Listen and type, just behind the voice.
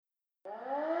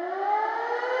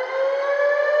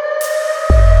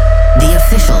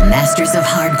Unofficial Masters of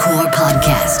Hardcore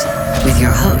podcast with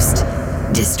your host,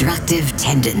 Destructive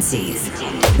Tendencies.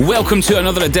 Welcome to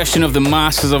another edition of the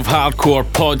Masters of Hardcore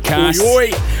podcast.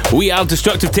 Oi, oi. We are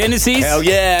Destructive Tendencies. Hell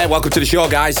yeah, welcome to the show,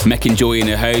 guys. Mick and Joey in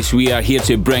the house. We are here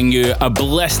to bring you a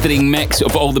blistering mix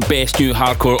of all the best new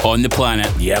hardcore on the planet.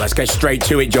 Yeah, let's get straight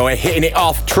to it, Joey. Hitting it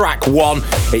off, track one.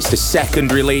 It's the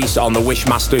second release on the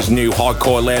Wishmaster's new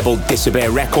hardcore label, Disobey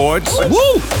Records.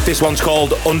 Woo! This one's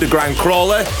called Underground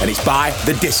Crawler, and it's by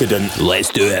The Dissident. Let's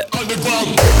do it.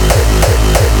 Underground.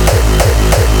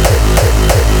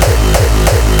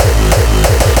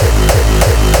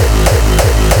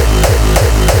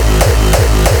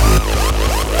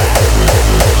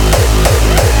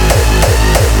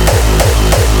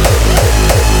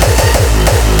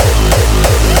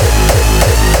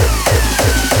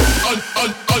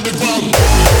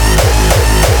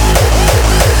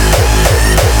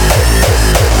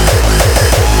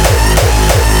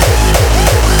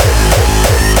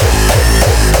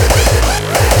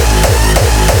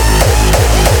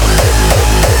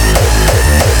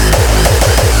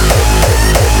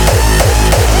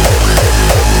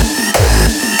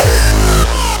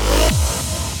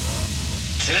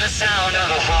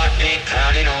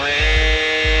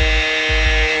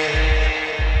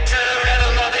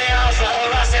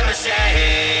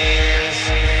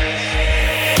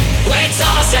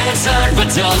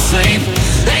 Don't sleep.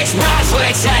 Each breath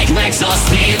we take makes us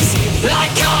thieves,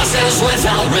 like causes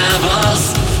without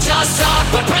rebels. Just talk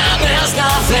but promise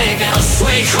nothing else.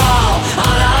 We crawl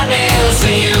on our knees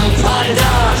for you,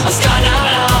 under a sky no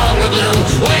longer blue.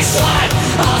 We sweat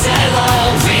all day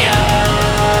long for you.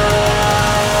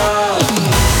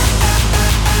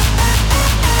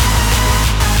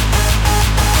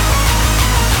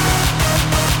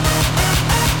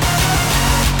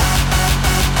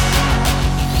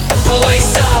 We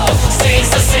sow seeds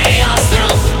to see us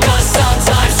through, 'cause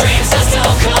sometimes dreams just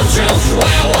don't come true.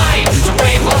 We wait to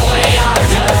reap what we are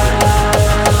due.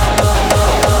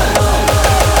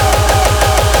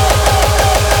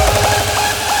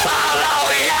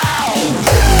 Follow you.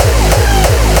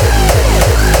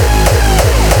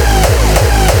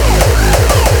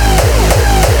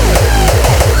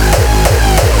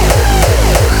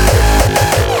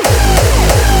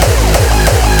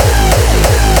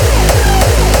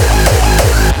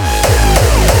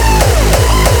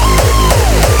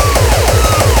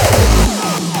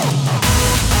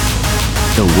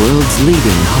 The world's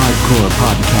leading hardcore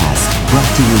podcast,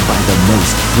 brought to you by the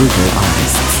most brutal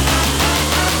artists.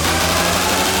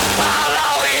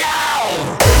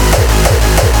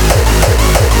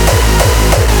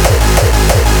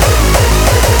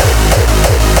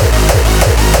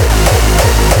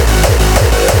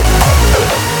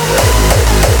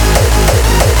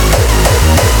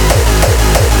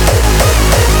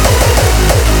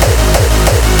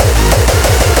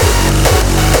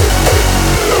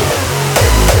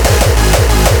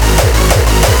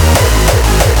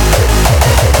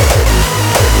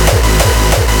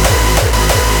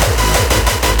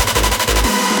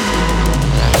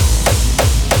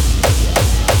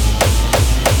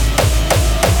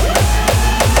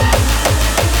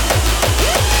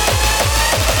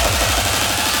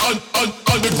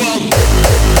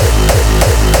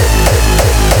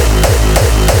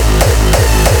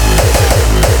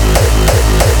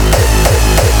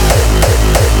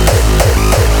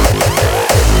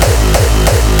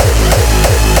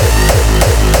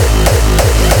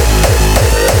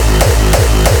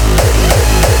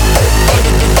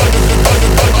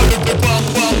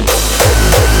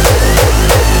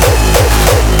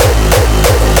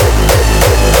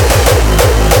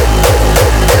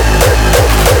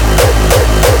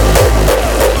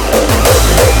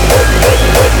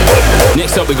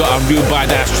 Next up, we got a real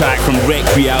badass track from Wreck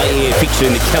Reality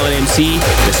featuring the Killer MC.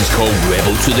 This is called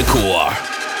Rebel to the Core.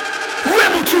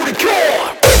 Rebel to the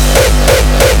core!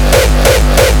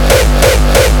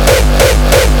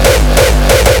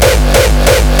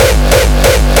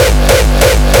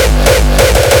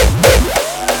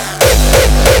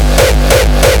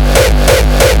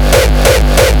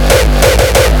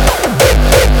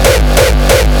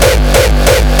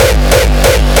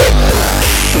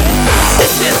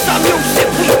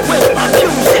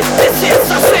 This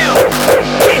is our sound.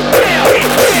 Get down,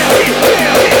 get down, get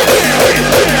down, get down.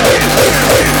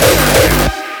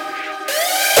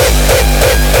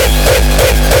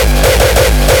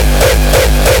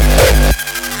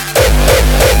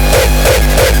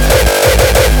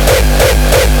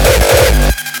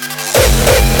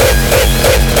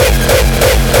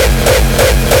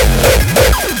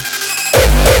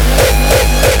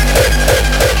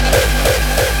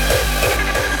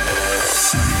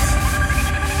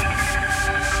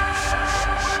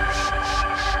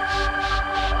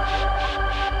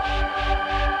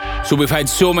 So we've had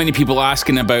so many people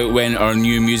asking about when our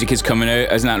new music is coming out,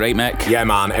 isn't that right, Mick? Yeah,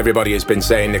 man, everybody has been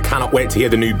saying they cannot wait to hear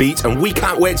the new beat, and we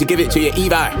can't wait to give it to you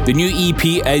either. The new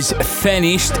EP is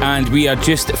finished, and we are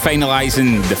just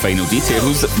finalising the final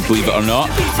details, believe it or not,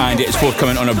 and it's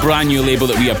forthcoming on a brand new label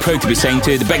that we are proud to be signed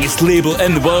to, the biggest label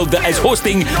in the world that is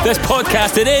hosting this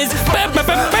podcast. It is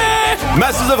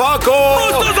Masters of Hardcore!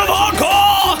 Masters of Hardcore!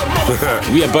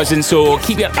 We are buzzing, so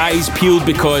keep your eyes peeled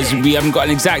because we haven't got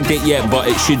an exact date yet, but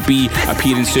it should be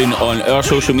appearing soon on our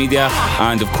social media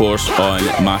and, of course, on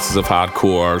Masters of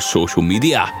Hardcore social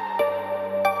media.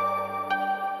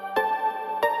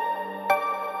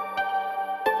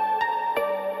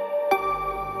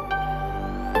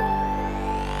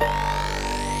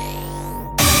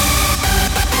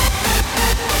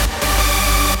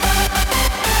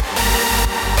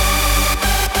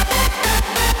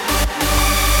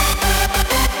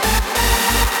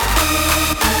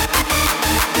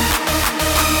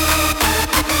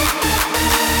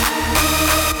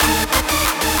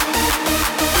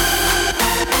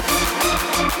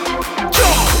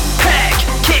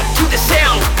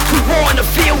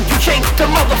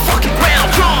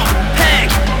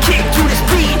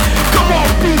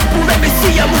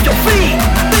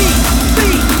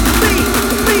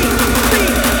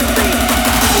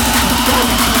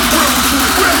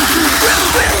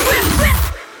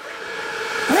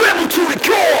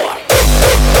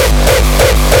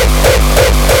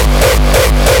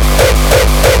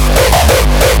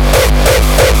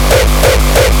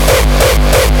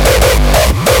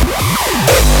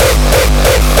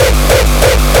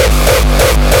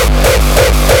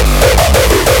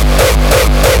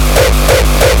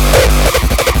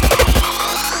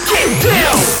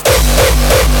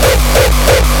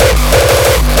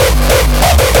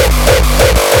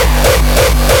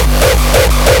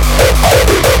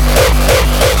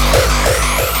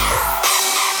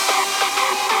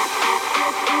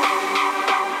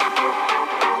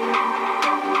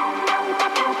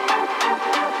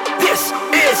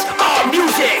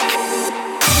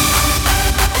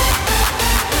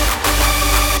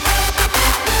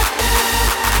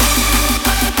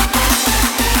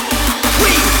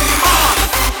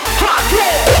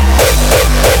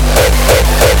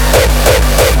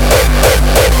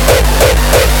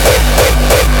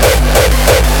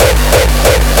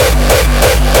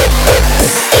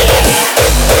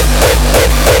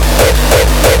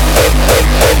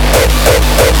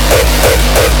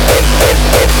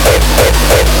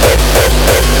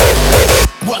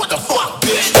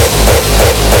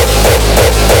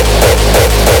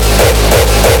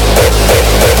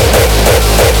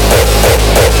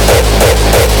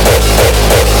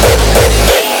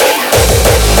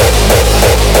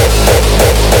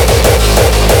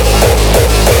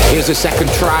 The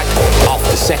second track off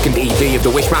the second EP of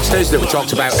the Wishmasters that we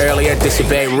talked about earlier,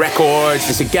 Disobey Records.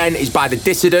 This again is by The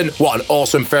Dissident. What an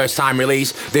awesome first time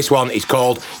release. This one is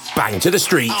called Bang to the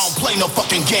Streets. I don't play no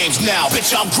fucking games now,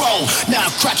 bitch, I'm grown. Now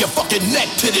crack your fucking neck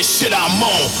to this shit I'm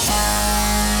on.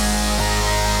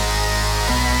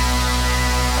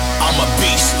 I'm a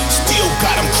beast, still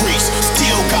got them creased,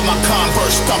 still got my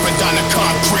Converse stomping down the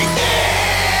concrete.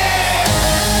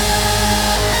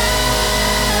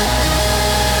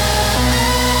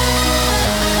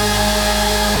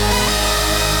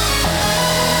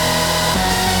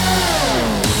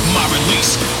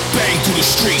 Bang through the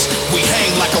streets, we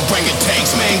hang like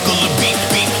orangutans, mangle the beat,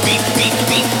 beat, beat, beat,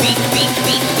 beat, beat, beat, beat,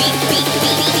 beat, beat, beat.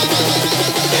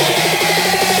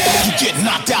 You get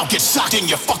knocked out, get socked in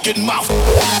your fucking mouth.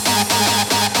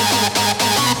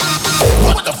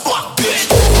 What the fuck, bitch?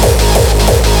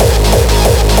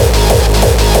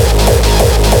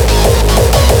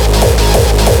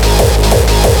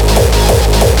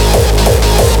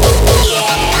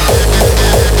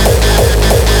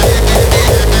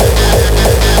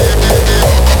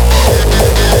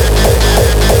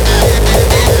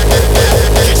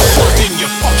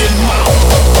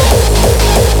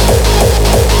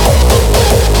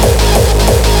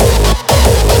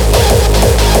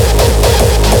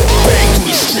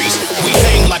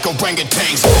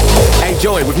 Hey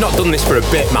Joey, we've not done this for a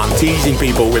bit, man, teasing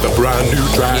people with a brand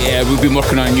new track. Yeah, we've been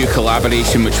working on a new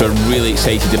collaboration which we're really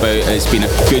excited about. It's been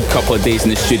a good couple of days in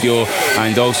the studio,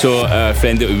 and also a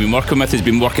friend that we've been working with has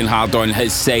been working hard on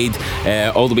his side,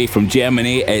 all the way from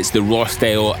Germany. It's the raw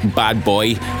style bad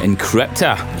boy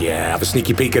Encryptor. Yeah, have a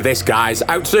sneaky peek of this, guys.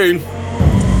 Out soon.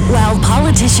 While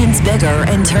politicians bicker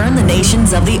and turn the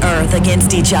nations of the earth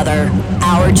against each other,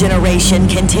 our generation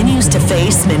continues to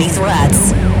face many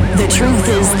threats. The truth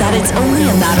is that it's only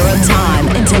a matter of time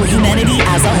until humanity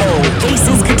as a whole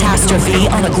faces catastrophe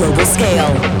on a global scale.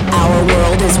 Our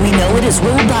world as we know it is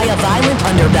ruled by a violent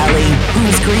underbelly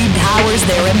whose greed powers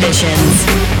their ambitions.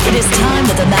 It is time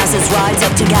that the masses rise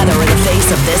up together in the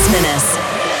face of this menace.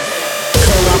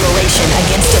 Cooperation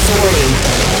against authority.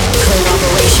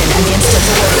 Cooperation against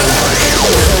authority.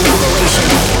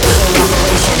 Cooperation.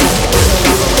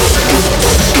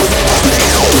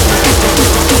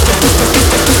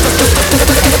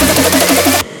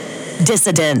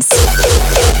 Dissidents.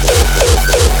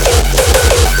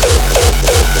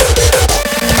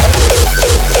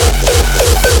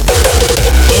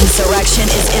 Insurrection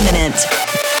is imminent.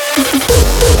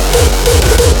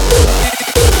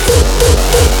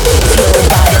 Fueled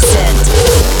by dissent.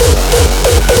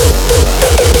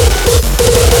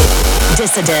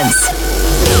 Dissidents.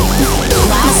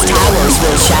 Glass towers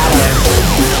will shatter.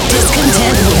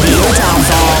 Discontent will be your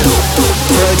downfall.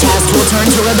 Protest will turn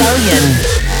to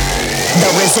rebellion. The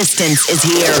resistance is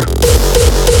here.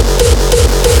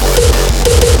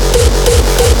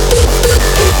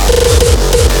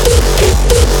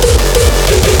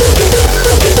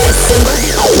 Assemble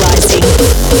the uprising.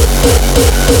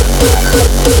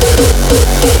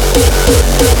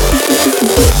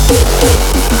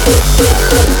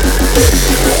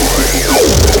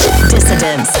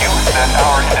 Dissidents. That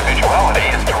our individuality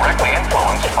is directly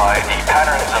influenced by the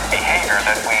patterns of behavior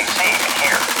that we see and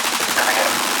hear every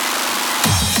day.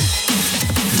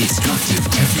 Destructive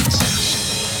tendencies.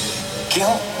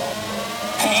 Guilt,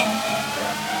 pain,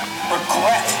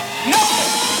 regret.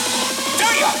 Nothing! Do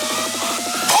you?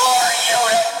 Poor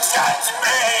unit, touch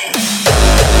me!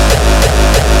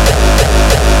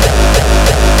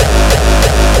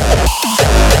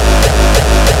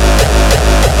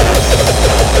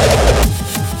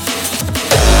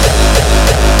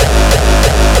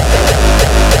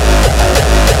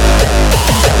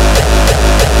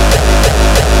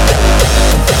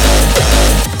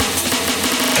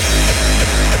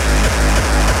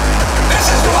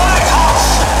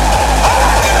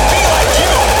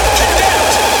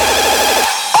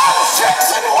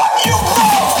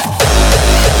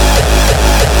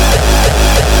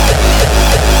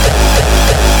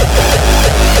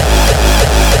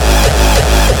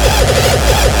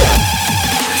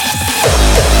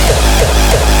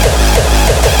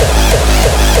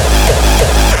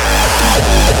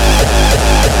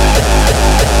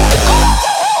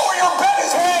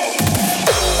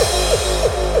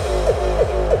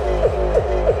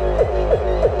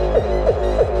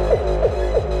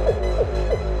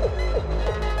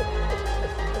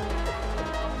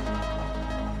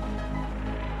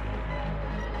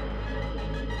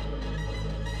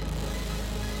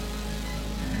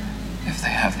 If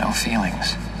they have no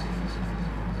feelings,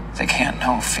 they can't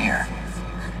know fear.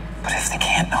 But if they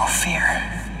can't know fear,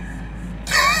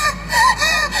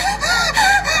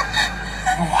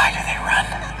 why do they run?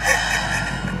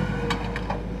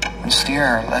 When steer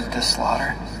are led to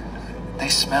slaughter, they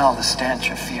smell the stench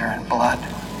of fear and blood,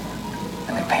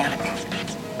 and they panic.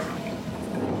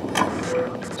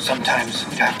 Sometimes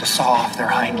you have to saw off their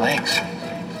hind legs,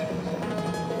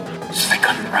 so they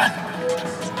couldn't run.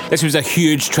 This was a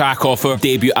huge track off our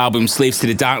debut album, Slaves to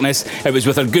the Darkness. It was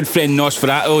with our good friend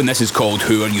Nosferatu, and this is called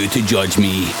Who Are You to Judge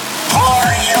Me? Who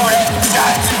are you to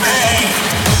judge me?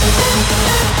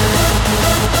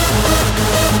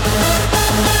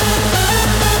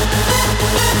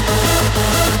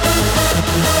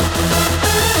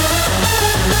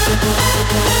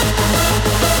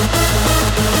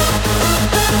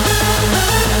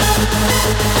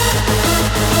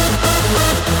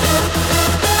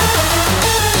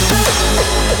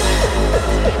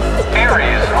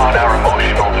 Theories on our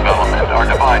emotional development are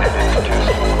divided into two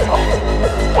schools of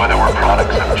thought. Whether we're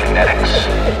products of genetics,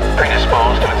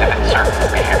 predisposed to exhibit certain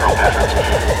behavioral patterns,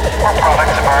 or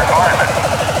products of our environment.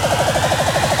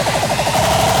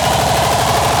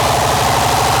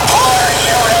 Who are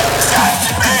you to judge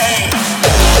me?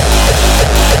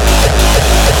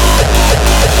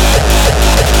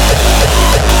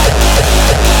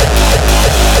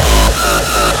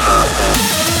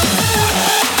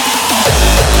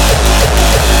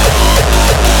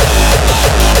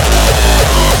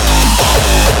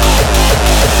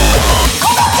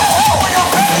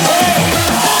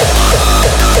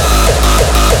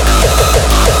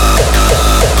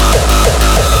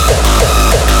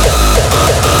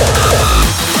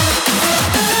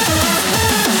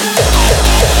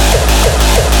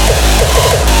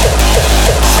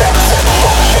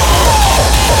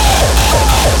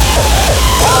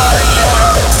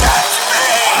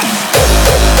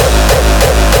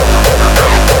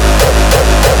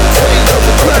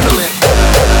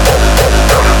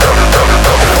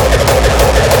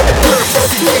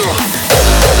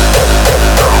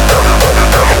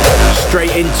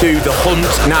 into The Hunt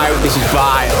now. This is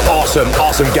by awesome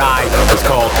guy. It's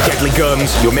called Deadly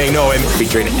Guns. You may know him,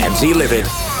 featuring MC Livid.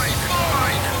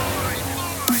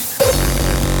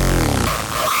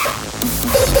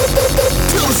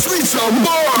 Till the streets are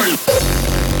mine.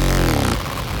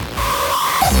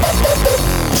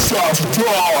 Start to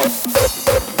draw.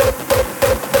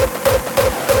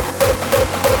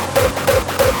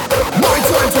 My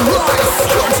time to rise,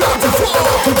 your time to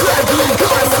fall. The deadly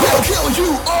guns will kill you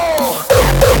all.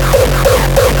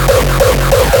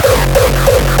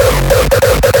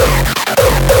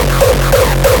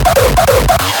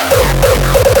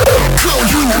 Kill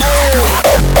you all.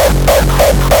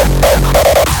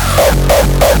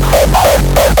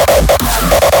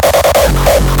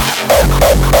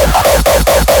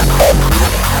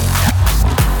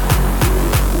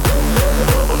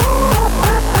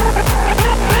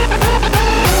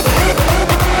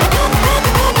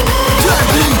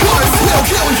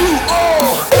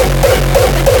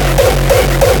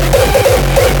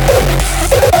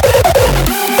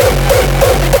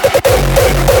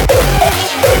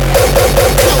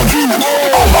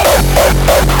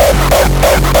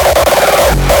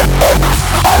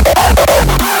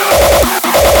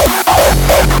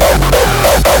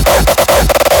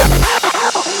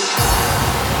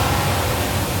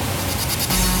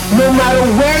 No matter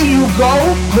where you go,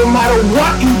 no matter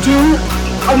what you do,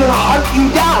 I'm gonna hunt you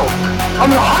down. I'm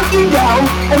gonna hunt you down,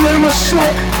 and then I'm gonna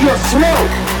slit your throat.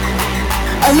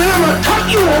 And then I'm gonna cut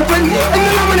you open, and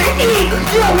then I'm gonna eat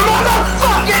your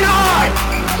motherfucking heart.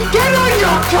 Get on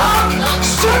your cock,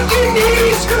 suck your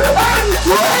knees, and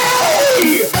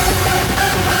pray!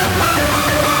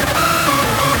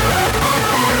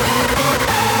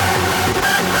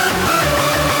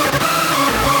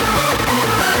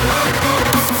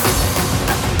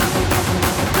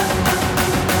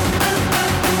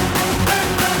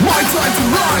 My time to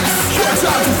rise, your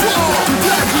time to fall. The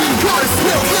deadly guns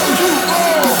will kill you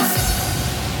all.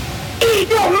 Eat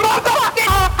your motherfucking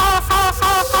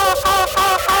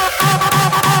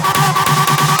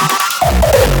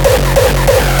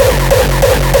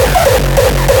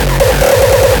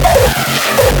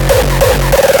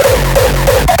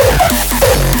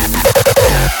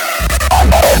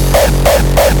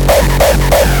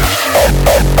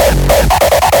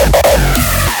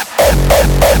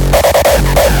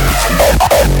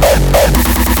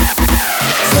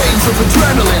Flames of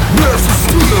adrenaline, nerves of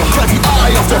steel. Got the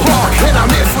eye of the hawk, and I'm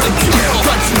in for the kill.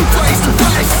 Got you face to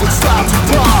face, it's time to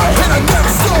die. And I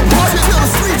never stop hunting till the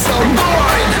streets are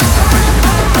mine.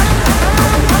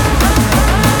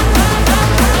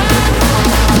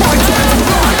 My time to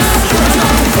rise, your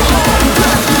time to fall. The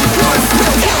deadly guns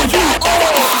will kill you all.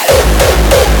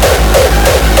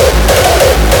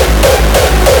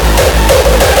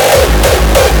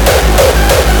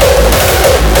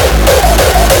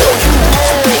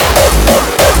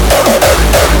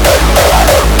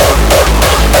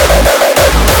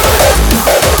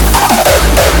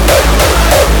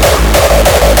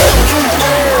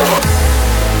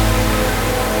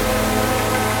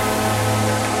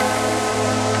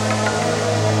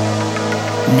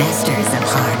 Masters of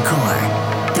Hardcore.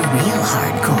 The real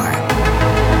hardcore.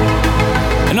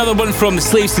 Another one from the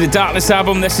Slaves to the Darkness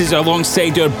album. This is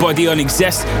alongside our buddy on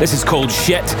Exist. This is called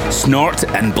Shit, Snort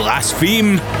and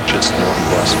Blaspheme. Shit, snort and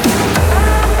blaspheme.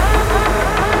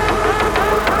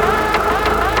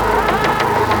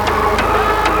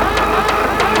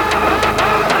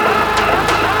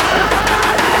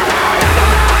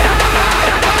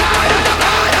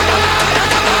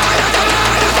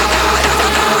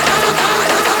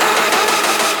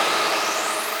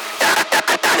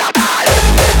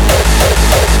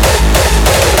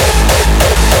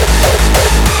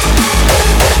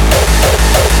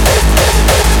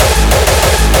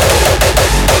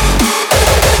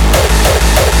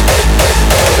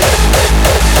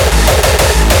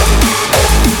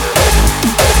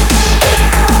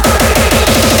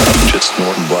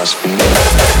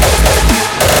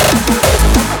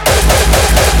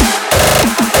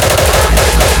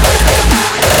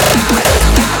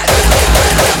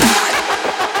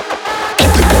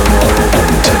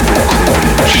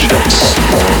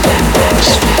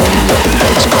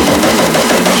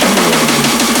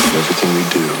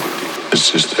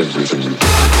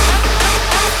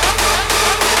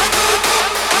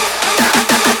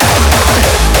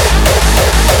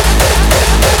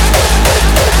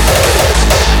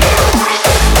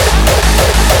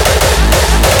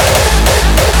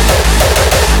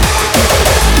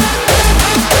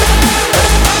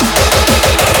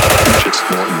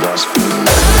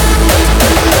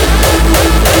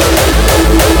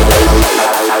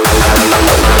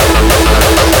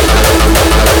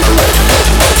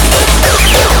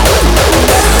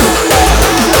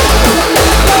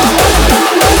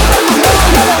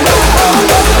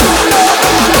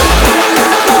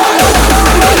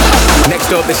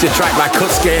 up, this is a track by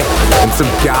Kutsuki and some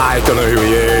guy, don't know who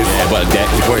he is. Yeah, what a dick.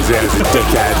 What is it? It's a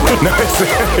dickhead. No,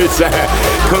 it's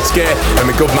Kutsuki and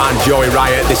the good man Joey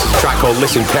Riot. This is a track called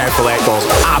Listen Carefully. It goes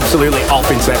absolutely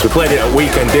off in sets. We played it at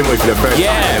Weekend, didn't we, for the first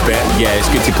time in a bit? Yeah, it's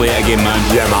good to play it again, man.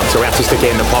 Yeah, man, so we have to stick it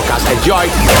in the podcast. Enjoy.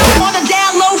 Wanna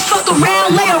down low, fuck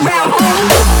around, lay around.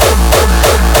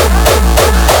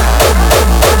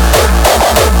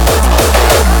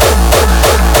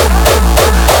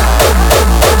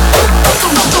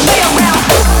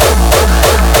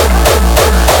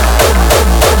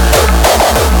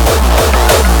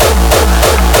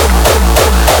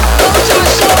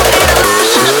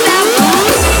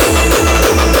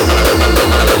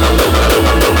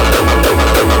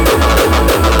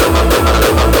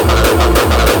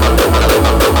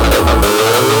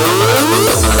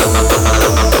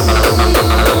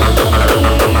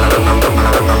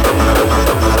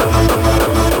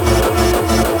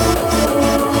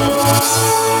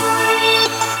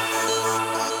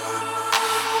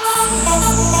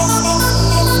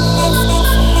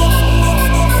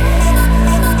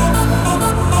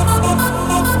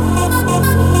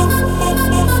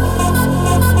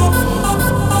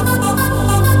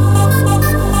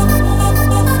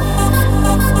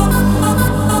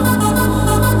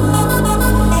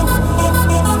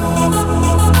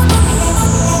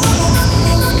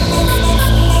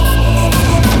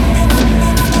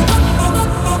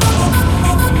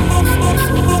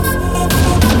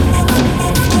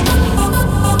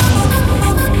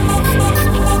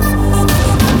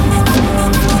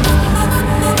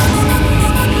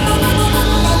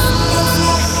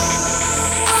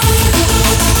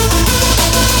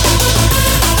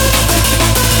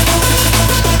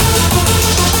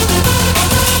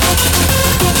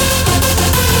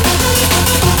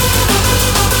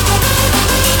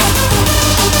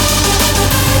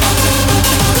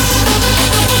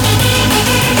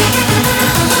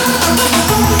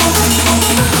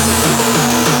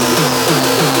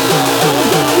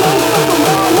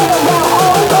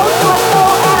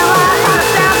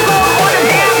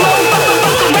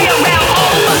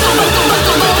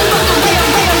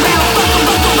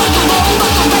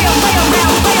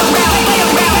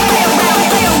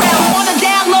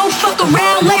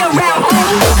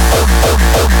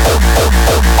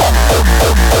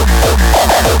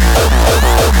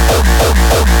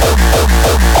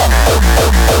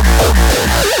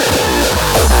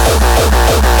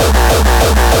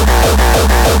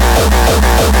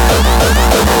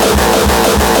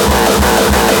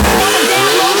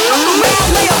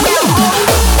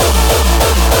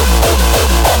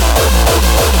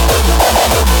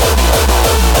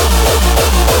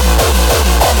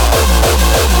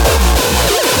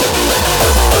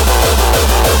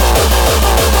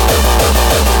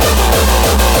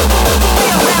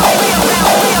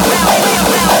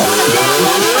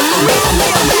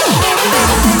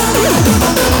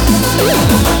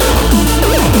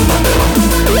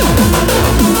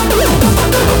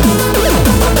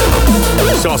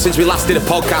 Since we last did a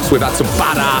podcast, we've had some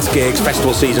badass gigs.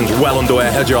 Festival season's well underway.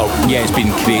 How'd you go? Yeah, it's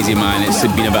been crazy, man. It's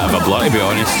been a bit of a blur, to be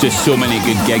honest. Just so many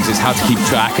good gigs. It's hard to keep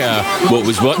track of what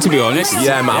was what, to be honest.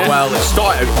 Yeah, man. Yeah. Well, it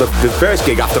started the first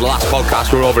gig after the last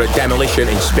podcast. We were over at Demolition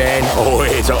in Spain.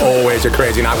 Always a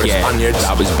crazy night with Spaniards.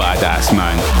 That was badass,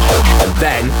 man. And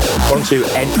then on to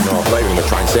I'm not even going to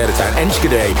try and say the town.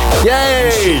 Enschede.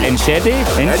 Yay! Enschede.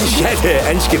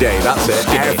 That's it.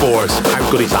 Air Force. How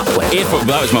good is that place? Air Force.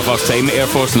 That was my first time at Air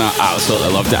Force, and I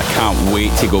absolutely loved it. I can't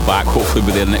wait to go back. Hopefully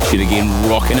we're there next year again,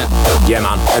 rocking it. Yeah,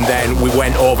 man. And then we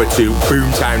went over to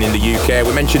Boomtown in the UK.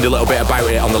 We mentioned a little bit about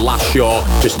it on the last show.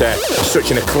 Just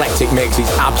such an eclectic mix.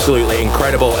 It's absolutely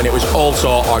incredible. And it was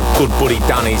also our good buddy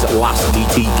Danny's last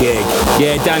DT gig.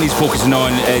 Yeah, Danny's focusing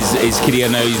on his career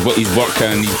now, his work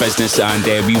and his business, and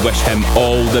we wish him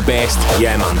all the best.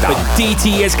 Yeah, man. But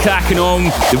DT is cracking on.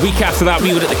 The week after that,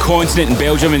 we were at the Continent in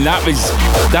Belgium, and that was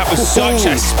such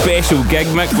a special gig,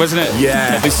 Mick, wasn't it?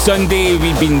 Yeah. It was Sunday.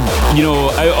 We'd been,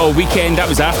 out all weekend. That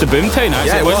was after Boomtown, actually.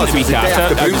 Yeah, it wasn't the week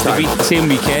after. That was the same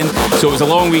weekend. So it was a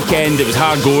long weekend. It was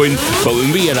hard going. But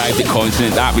when we arrived at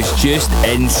Continent, that was just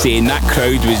insane. That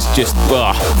crowd was just,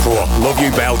 love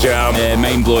you, Belgium.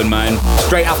 Mind blowing, man.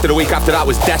 Straight after the week after that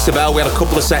was Decibel. We had a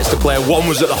couple of sets to play. One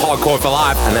was at the Hardcore for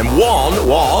Life, and then one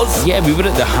was... Yeah, we were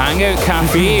at the Hangout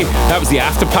Cafe. That was the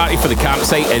after party for the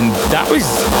campsite, and that was...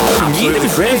 Absolutely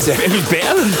crazy. It was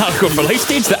better than the Hardcore for Life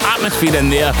stage. The atmosphere in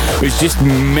there was just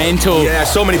mental. Yeah,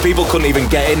 so many people couldn't even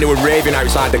get in. They were raving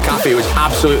outside the cafe. It was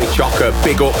absolutely chocker.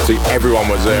 Big up to everyone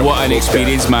was there. What an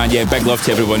experience, man. Yeah, big love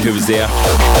to everyone who was there.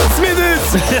 Smithers!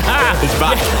 It's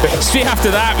back. Straight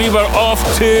after that, we were off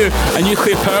to a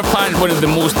nuclear power plant, one of the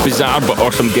most bizarre but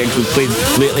awesome gigs we've played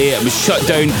lately. It was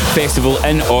Shutdown Festival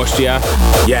in Austria.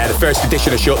 Yeah, the first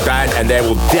edition of Shutdown, and they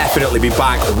will definitely be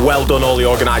back. Well done, all the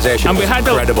organisation. And we had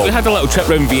a little trip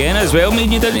around Vienna as well, me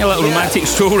and you, didn't you? A little romantic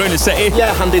stroll around the city.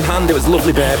 Yeah, hand in hand. It was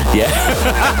lovely, babe. Yeah.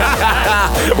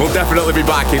 We'll definitely be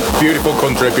back. It's beautiful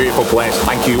country, beautiful place.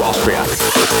 Thank you, Austria.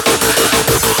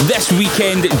 This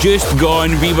weekend just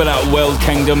gone, we were at Wild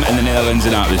Kingdom in the Netherlands,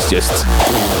 and that was just...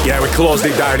 Yeah, we closed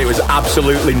it down. It was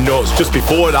absolutely nuts. Just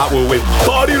before that, we were with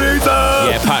Party Razor.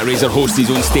 Yeah, Pat Razor hosts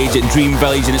his own stage at Dream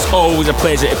Village, and it's always a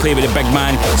pleasure to play with a big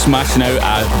man, smashing out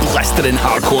a blistering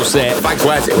hardcore set. Thanks,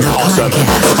 Wes. It was awesome.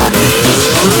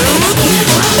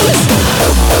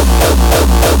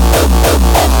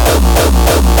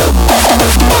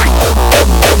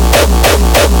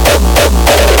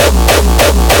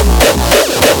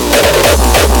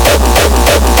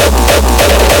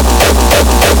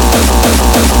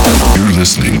 You're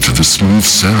listening to the smooth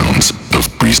sounds of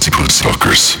Beastie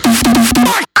Suckers.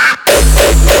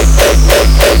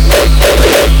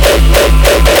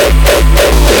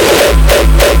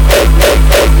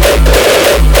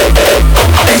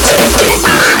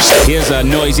 Here's a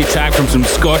noisy track from some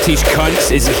Scottish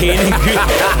cunts. It's Kane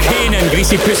and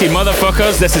Greasy Pussy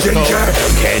Motherfuckers. This is called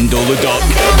Kendall the Duck.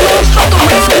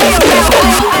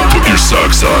 Put your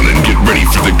socks on and get ready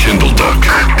for the Kendall Duck.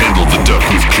 Handle the duck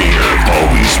with care.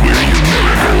 Always wear your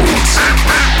marigolds.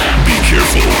 Be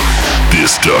careful.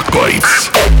 This duck bites.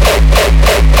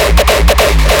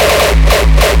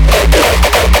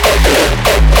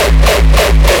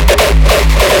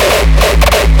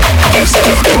 This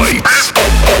duck bites.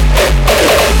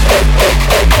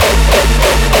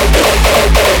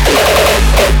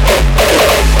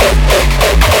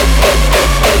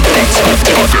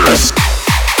 Duckers.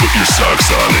 Put your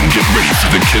socks on and get ready for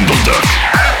the Kindle Duck.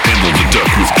 Handle the duck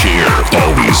with care.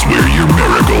 Always wear your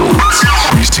marigolds.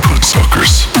 Beastie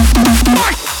Suckers.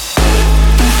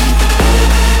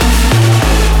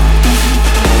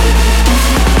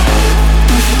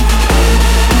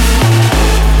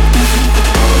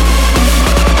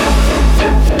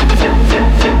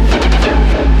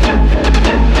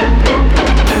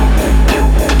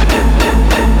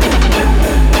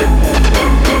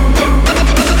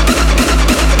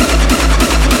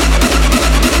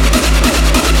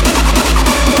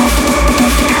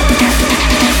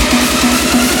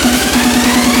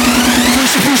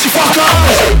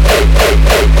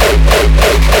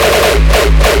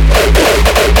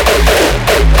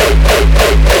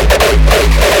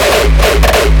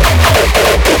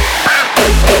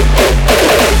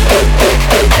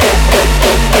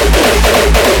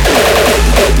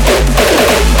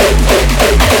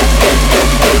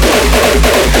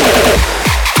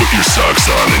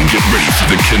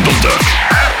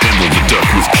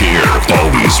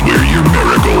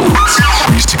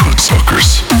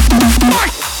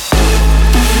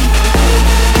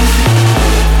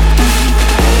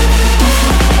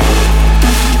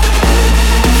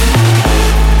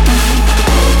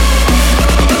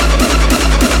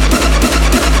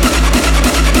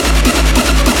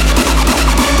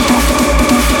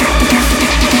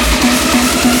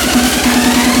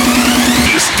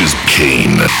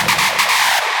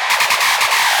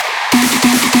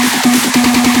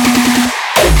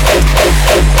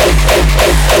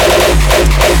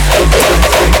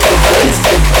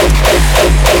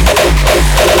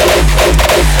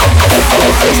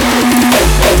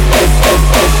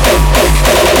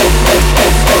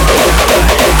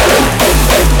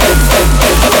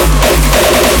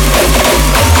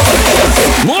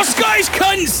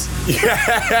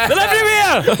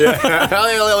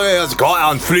 Let's go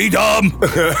on freedom.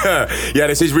 Yeah,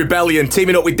 this is Rebellion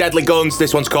teaming up with Deadly Guns.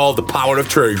 This one's called The Power of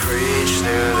Truth. Preach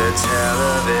through the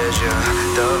television,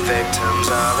 the victims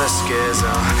of a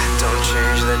schism. Don't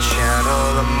change the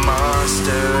channel, the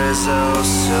monster is oh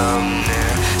so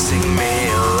near. Sing me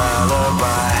a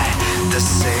lullaby, the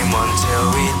same one till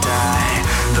we die.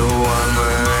 The one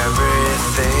where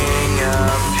everything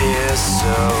appears so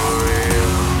real.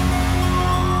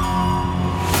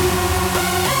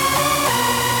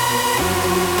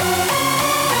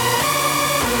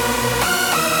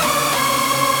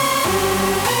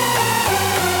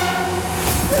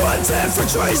 Wanted for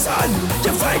treason.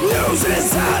 Your fake news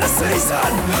is out of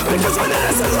season. Because when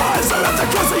innocent lives are at the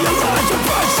cost of your life, your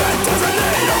bloodshed doesn't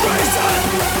need a reason.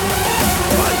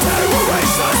 One day we'll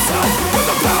reach the sun with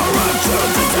the power of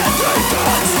truth and deadly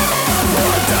guns.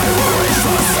 One day we'll reach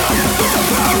the sun with the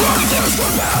power of this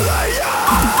rebellion.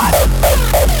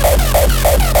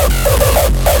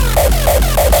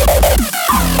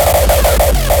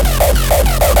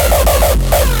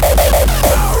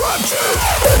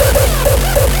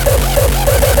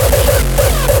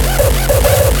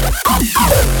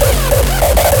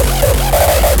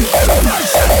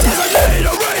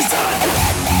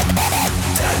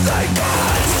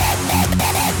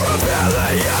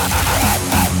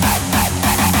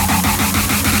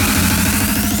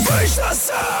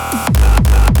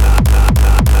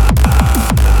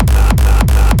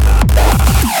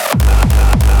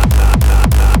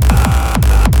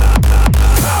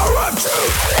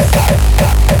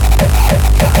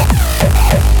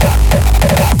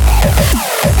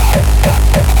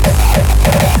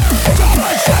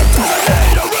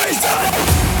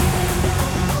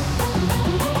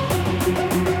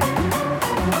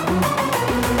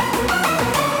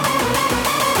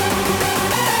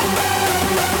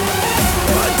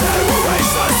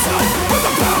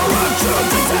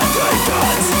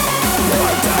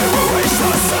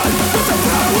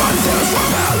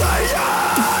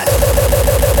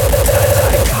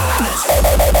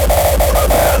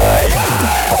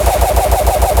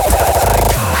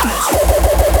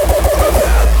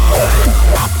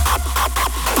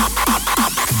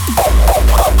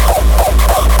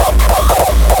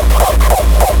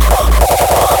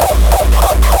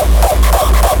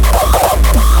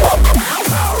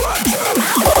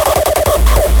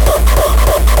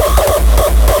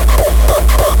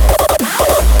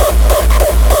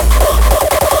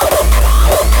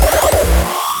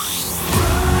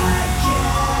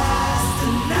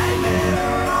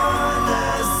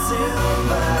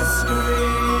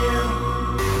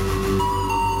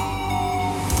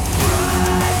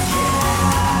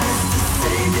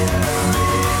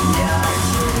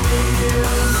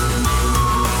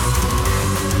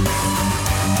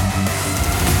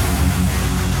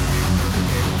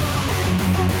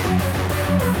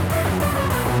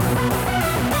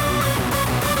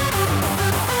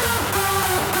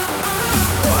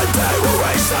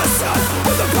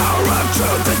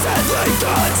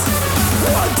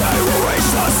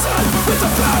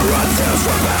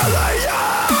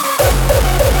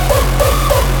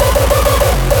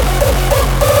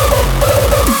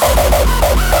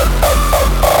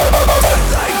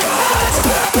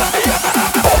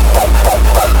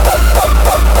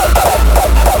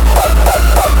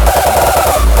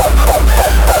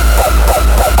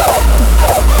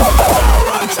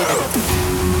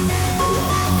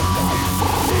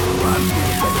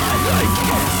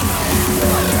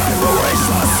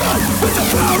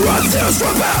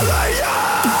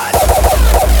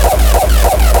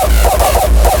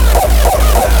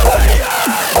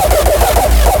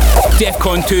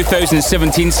 DEFCON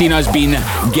 2017 scene has been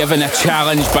given a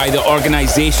challenge by the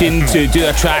organisation to do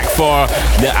a track for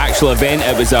the actual event.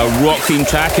 It was a rock themed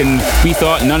track, and we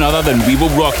thought none other than We Will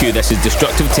Rock You. This is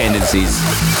Destructive Tendencies.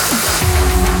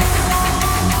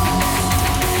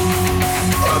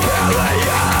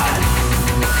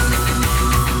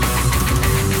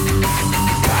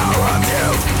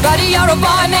 Buddy, you're a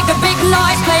boy, make a big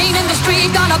noise, playing in the street,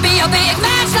 gonna be a big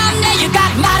man someday. You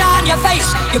got mud on your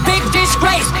face, you big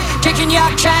disgrace, kicking your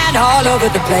can all over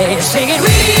the place, singing, we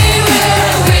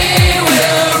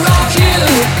will rock you.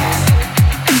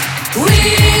 We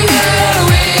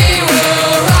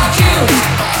will rock you.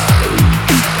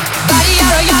 Buddy,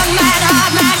 you're a young man,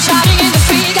 hard man, shouting in the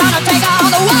street, gonna take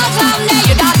on the world someday.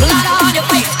 You got blood on your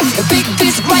face, you big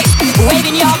disgrace,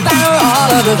 waving your banner all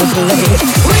over the place.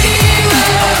 We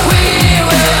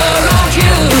will rock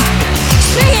you.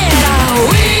 Sing it out.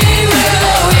 We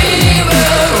will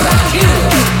rock you.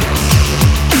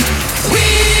 We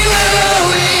will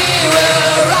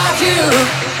rock you.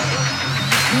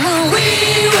 We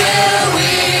will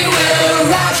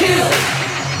rock you.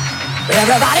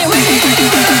 Everybody, we will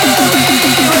rock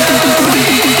you.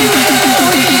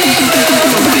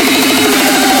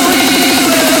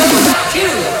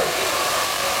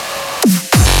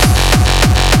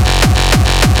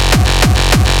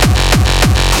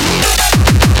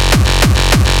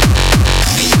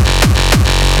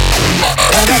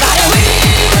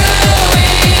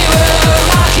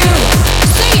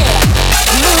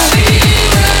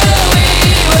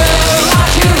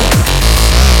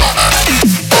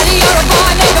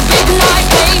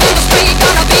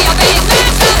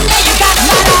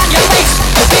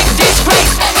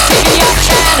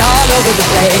 Over the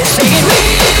place, singing, we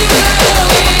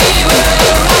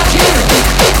will rock you.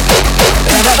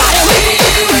 Everybody, we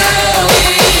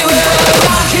will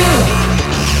rock you.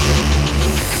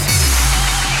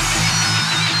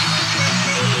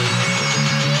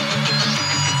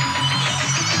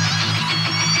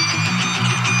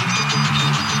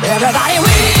 Everybody,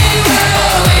 we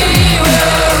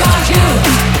will rock you.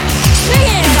 Sing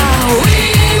it out. We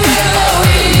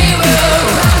will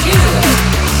rock you.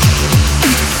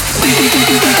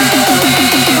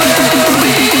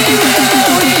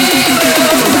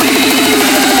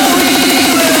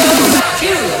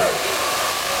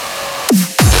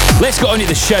 Let's get on to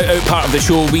the shout out part of the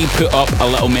show. We put up a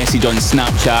little message on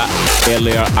Snapchat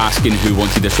earlier asking who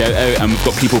wanted a shout out, and we've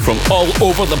got people from all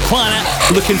over the planet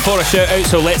looking for a shout out,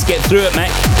 so let's get through it, Mick.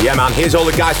 Yeah, man, here's all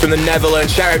the guys from the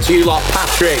Netherlands. Shout out to you lot: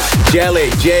 Patrick, Jelly,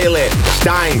 Jaylee,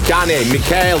 Stein, Danny,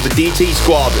 Mikhail, the DT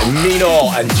squad, Mino,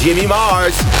 and Jimmy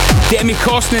Mars. Demi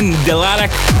Costner, Delara.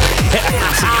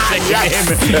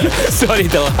 Sorry,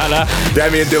 Delara.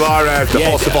 Demi and Delara, the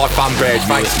whole support fan page.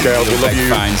 Thanks, girls. We love you.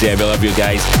 Fans, yeah, we love you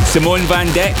guys. Simone Van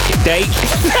Dyke.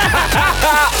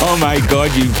 Oh my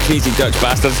god, you crazy Dutch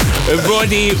bastards.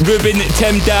 Roddy, Ruben,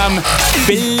 Tim Dam,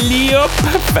 Philip.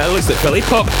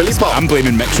 I'm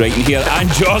blaming Mick's writing here. And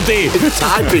Jordy. It's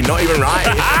typing, not even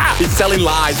writing. He's telling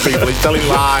lies, people. He's telling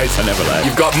lies. I never lie.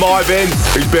 You've got Marvin,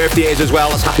 whose birthday it is as well.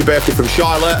 That's happy birthday from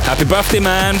Charlotte. Happy birthday,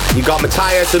 man. You've got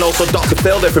Matthias and also Dr.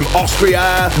 Filder from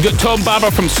Austria. You've got Tom Barber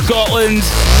from Scotland.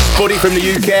 Buddy from the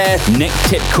UK. Nick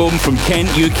Titcombe from Kent,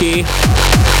 UK.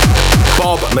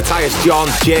 Bob, Matthias John,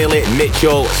 Jaylee,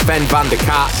 Mitchell, Sven van der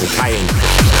Kat, and Kane.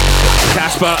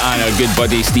 Casper and our good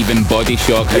buddy Stephen Body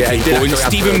Shock. Yeah, he did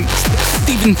Stephen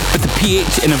with a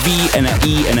PH and a V and an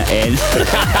E and an N.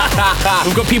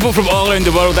 We've got people from all around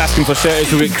the world asking for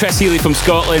shout-outs. We've got Chris Healy from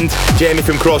Scotland. Jamie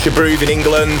from Crochet Brood in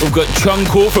England. We've got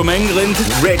Chunko from England.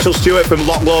 Rachel Stewart from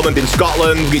Loch Lomond in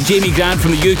Scotland. We've got Jamie Grant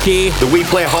from the UK. The We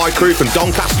Play Hard crew from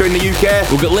Doncaster in the UK.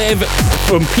 We've got Lev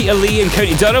from Peterlee in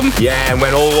County Durham. Yeah, and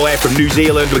went all the way from New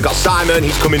Zealand. We've got Simon,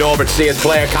 he's coming over to see us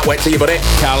play. Can't wait to see you, buddy.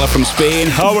 Carla from Spain.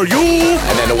 How are you?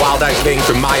 And then the Wild Out King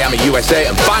from Miami, USA.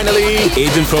 And finally,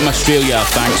 Aidan from Australia.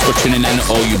 Thanks for tuning in,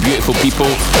 all you beautiful people.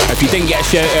 If you didn't get a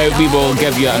shout out, we will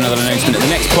give you another announcement at the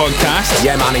next podcast.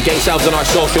 Yeah, man, and get yourselves on our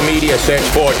social media. Search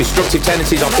for Destructive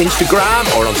Tendencies on Instagram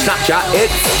or on Snapchat.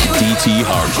 It's DT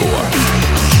Hardcore.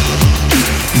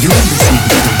 You're listening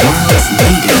to the world's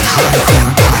leading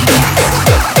hardcore podcast.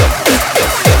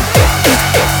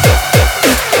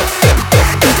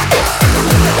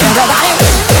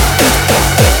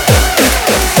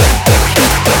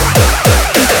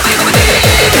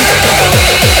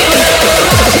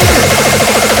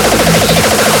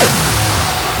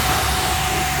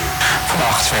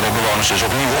 Vannacht werden bewoners dus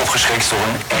opnieuw opgeschrikt door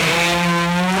een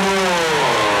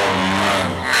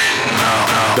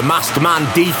The Masked Man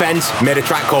Defense made a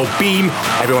track called Beam.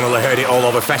 Everyone will have heard it all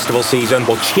over festival season.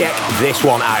 Well, check this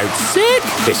one out. Sick!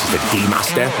 This is the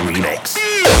D-Master remix.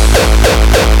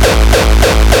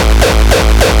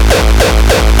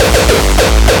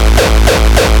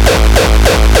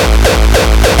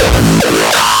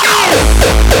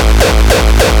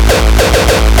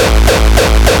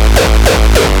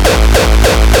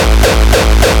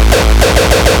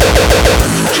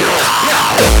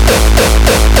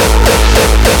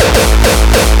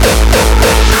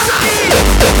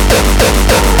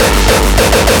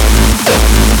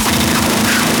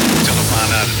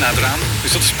 Naar het raam.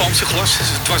 Dus dat is Panzerglas,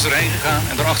 het was erheen gegaan.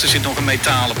 En daarachter zit nog een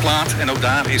metalen plaat. En ook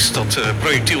daar is dat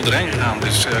projectiel erheen gegaan.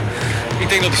 Dus ik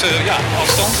denk dat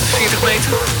afstand, 40 meter.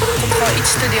 Komt gewoon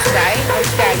iets te dichtbij. Want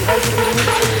ja, je weet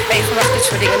niet. Je verwacht dit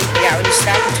soort dingen niet bij jou in de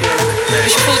straat natuurlijk.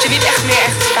 Dus je voelt je niet echt meer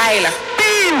echt veilig.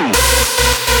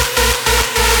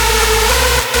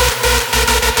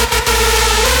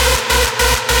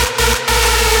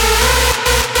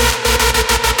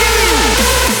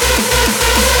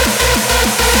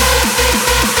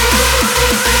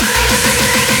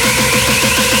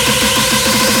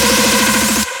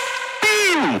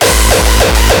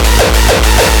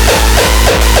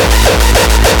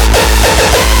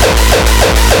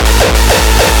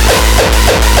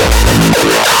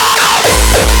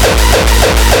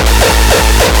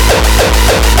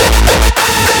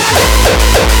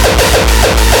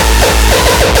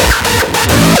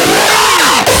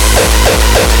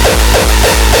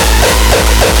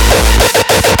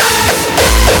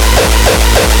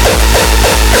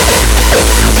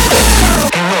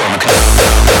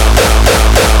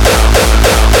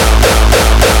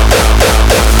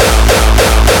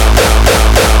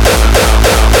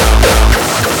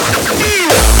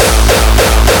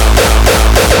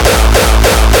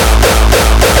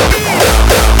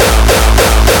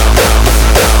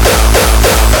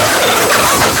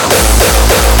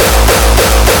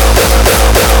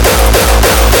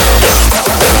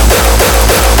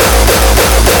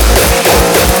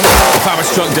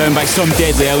 Struck down by some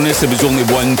deadly illness, there was only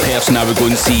one person I would go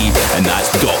and see, and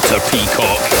that's Dr.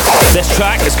 Peacock. This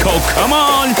track is called Come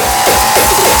On!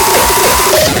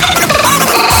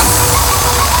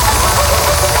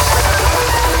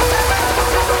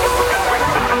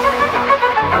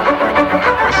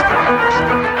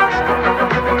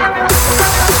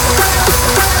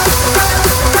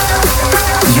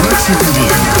 You're tuned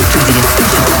in to the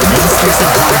official Masters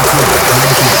of Hardcore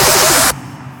podcast.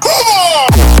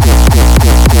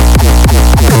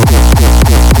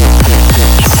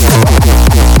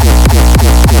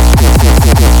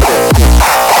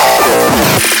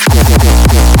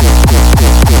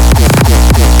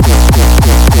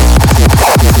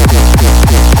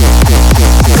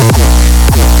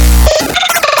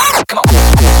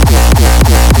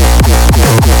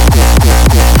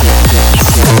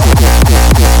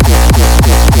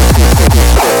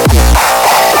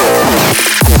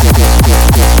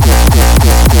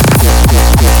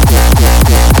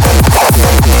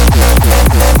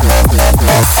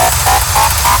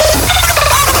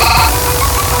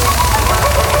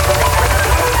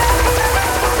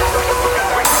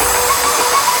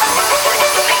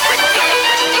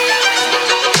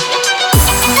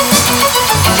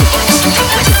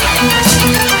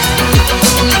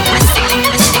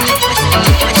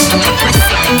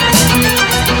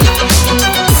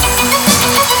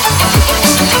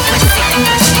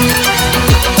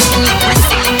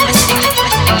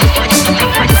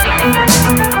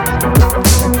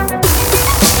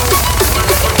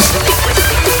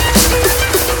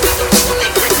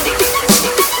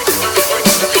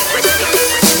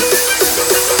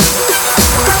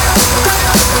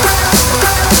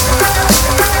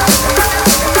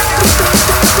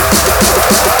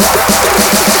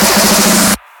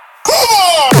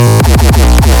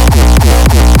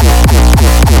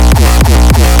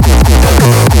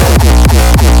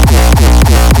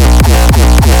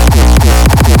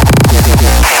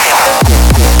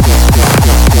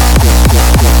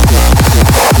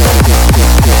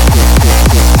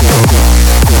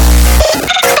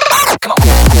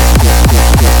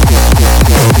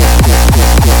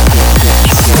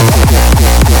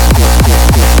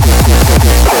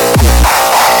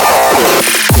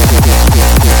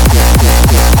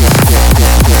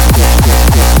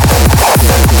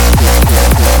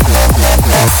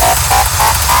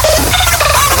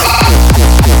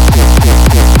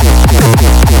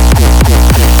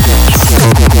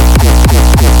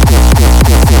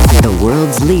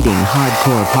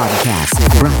 hardcore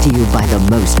podcast, brought to you by the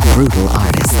most brutal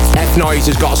artists. F Noise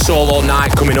has got a solo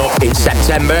night coming up in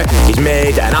September. He's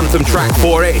made an anthem track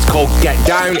for it. It's called Get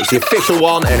Down. It's the official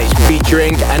one, and it's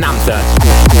featuring an anthem.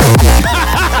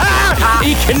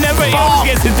 He can never, he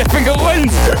always gets the difficult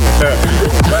ones.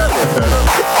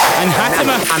 And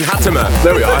Hattimer.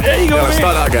 There we are. There you go, Let's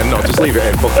start that again. No, just leave it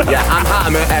in. But yeah, and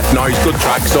Hattimer, F Noise, good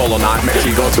track, solo night. Make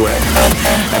sure you go to it.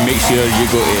 And make sure you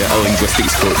go to a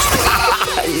linguistics coach.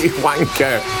 You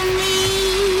wanker.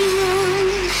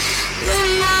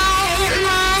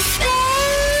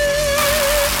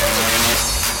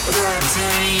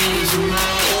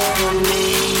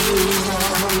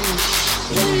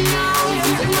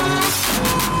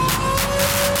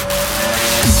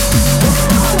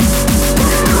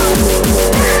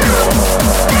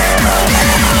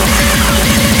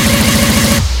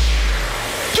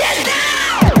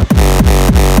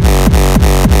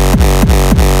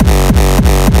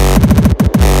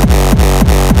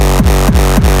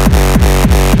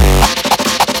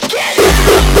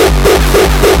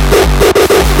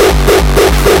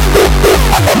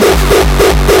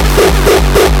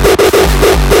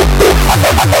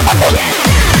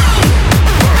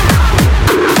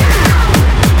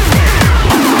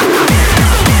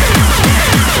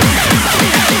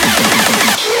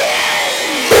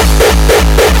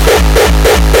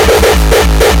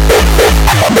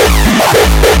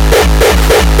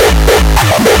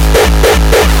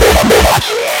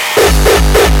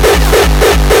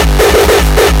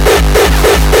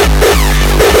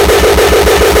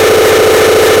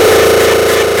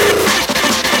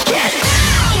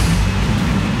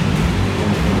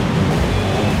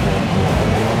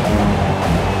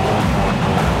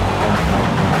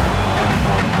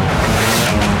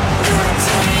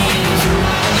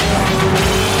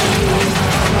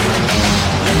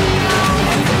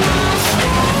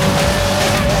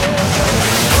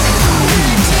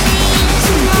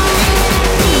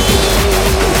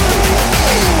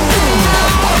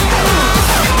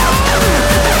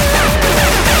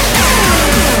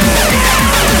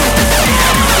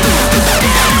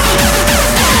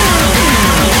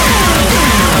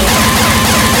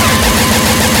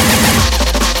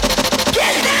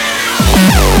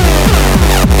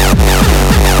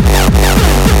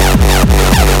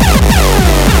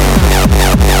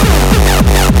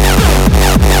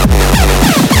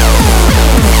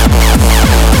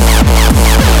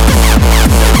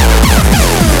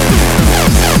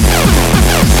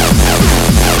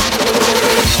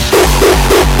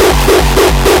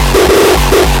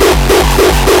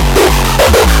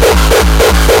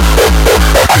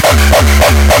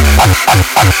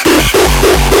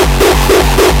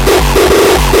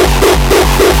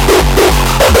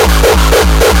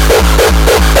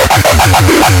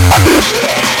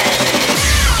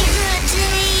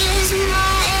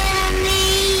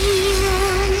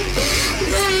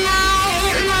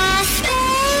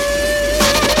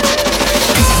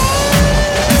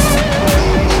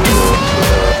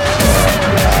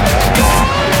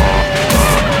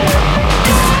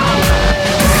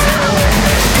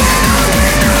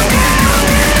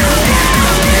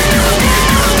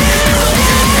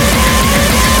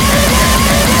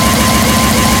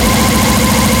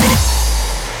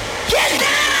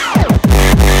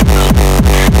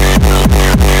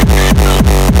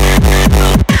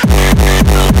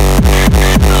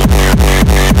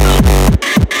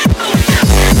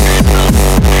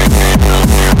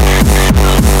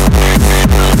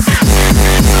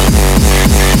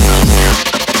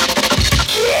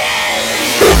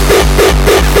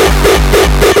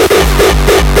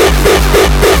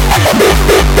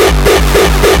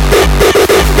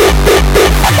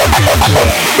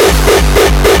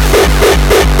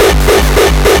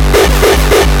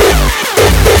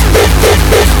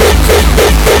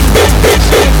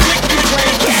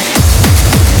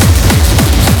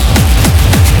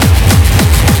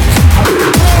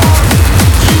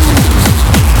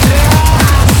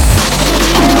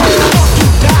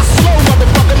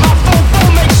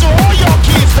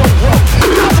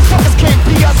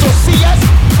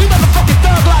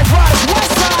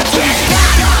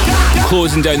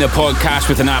 Closing down the podcast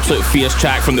with an absolute fierce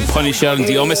track from The Punisher and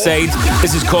The Homicide.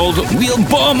 This is called We'll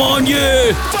Bomb on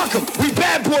You. Fuck 'em, we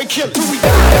bad boy killers.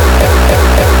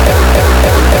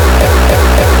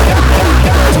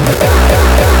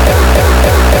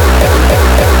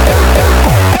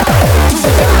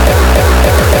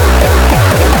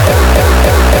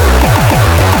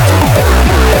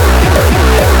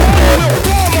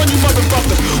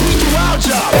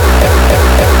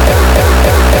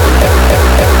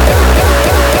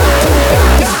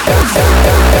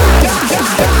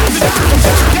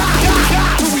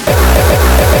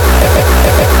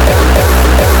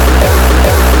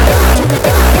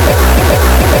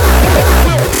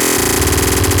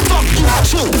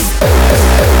 too.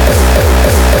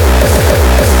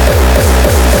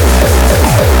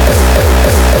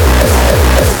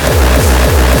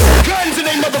 Guns in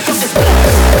they motherfuckers back.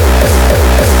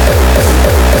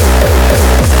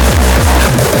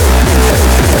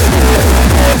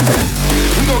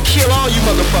 We gon' kill all you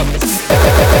motherfuckers.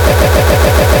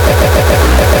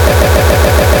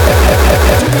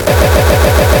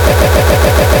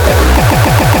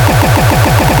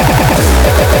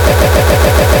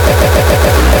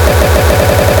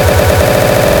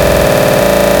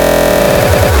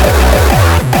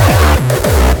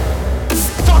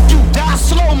 Fuck you, die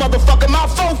slow, motherfucker. My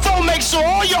phone make sure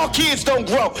all y'all kids don't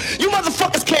grow. You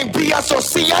motherfuckers can't be us or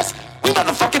see us. We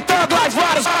motherfucking thug life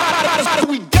riders.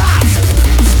 We die.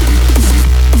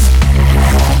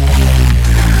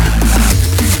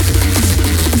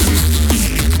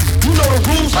 You know the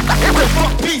rules.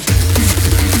 Fuck peace.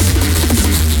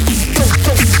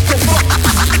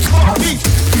 Fuck peace.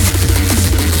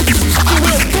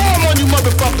 We'll storm on you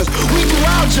motherfuckers. We do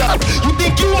our job. You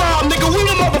think you mob, nigga? We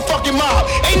the motherfucking mob.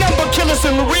 Ain't nothing but killers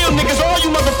and the real niggas. All you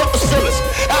motherfuckers fillers.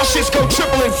 Our shits go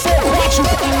triple and four. Watch you.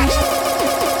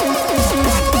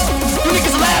 You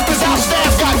niggas laugh cause our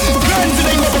staff got guns in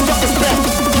they motherfuckers back.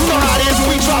 You know how it is when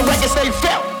we try records they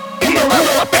felt.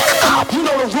 You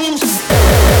know the rules.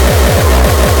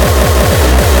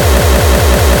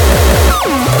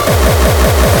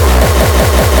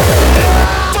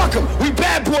 Fuck 'em, we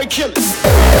bad boy killers.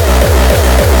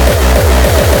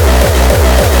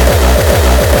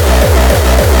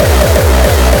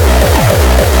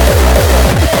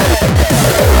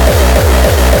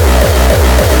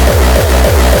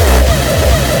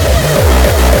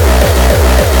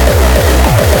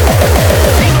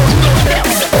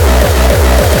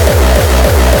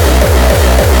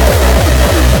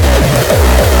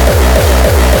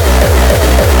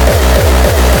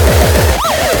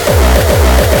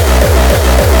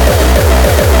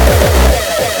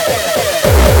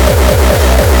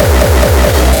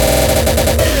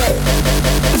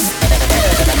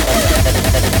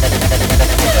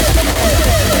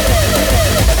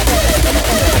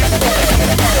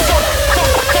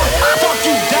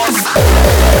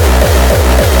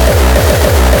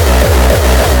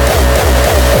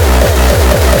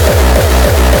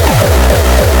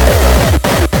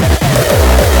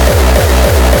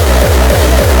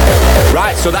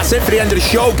 So that's it for the end of the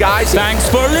show, guys. Thanks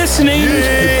for listening.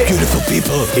 Yeah. Beautiful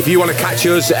people. If you want to catch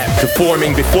us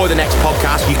performing before the next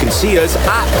podcast, you can see us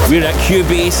at... We're at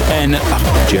Cubase in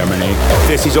Germany.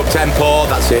 This is Up-Tempo.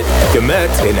 That's it. Gemert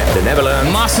in the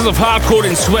Netherlands. Masters of Hardcore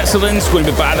in Switzerland. It's going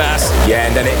to be badass. Yeah,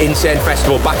 and then at Insane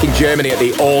Festival back in Germany at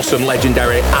the awesome,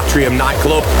 legendary Atrium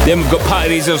nightclub. Then we've got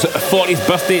Patty Razor's 40th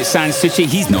birthday at San Suchi.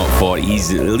 He's not 40.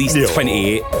 He's at least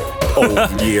 28.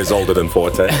 Oh, years older than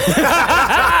 40.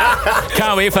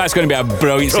 Can't wait for that's going to be a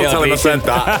brilliant Don't tell him I celebration. said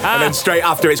that. And then straight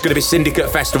after it's going to be Syndicate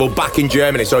Festival back in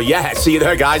Germany. So yeah, see you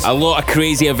there, guys. A lot of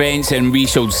crazy events, and we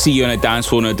shall see you on a dance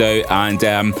floor, no doubt. And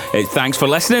thanks for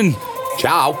listening.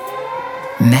 Ciao.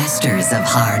 Masters of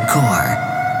Hardcore.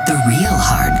 The real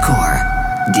hardcore.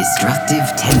 Destructive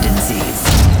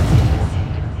Tendencies.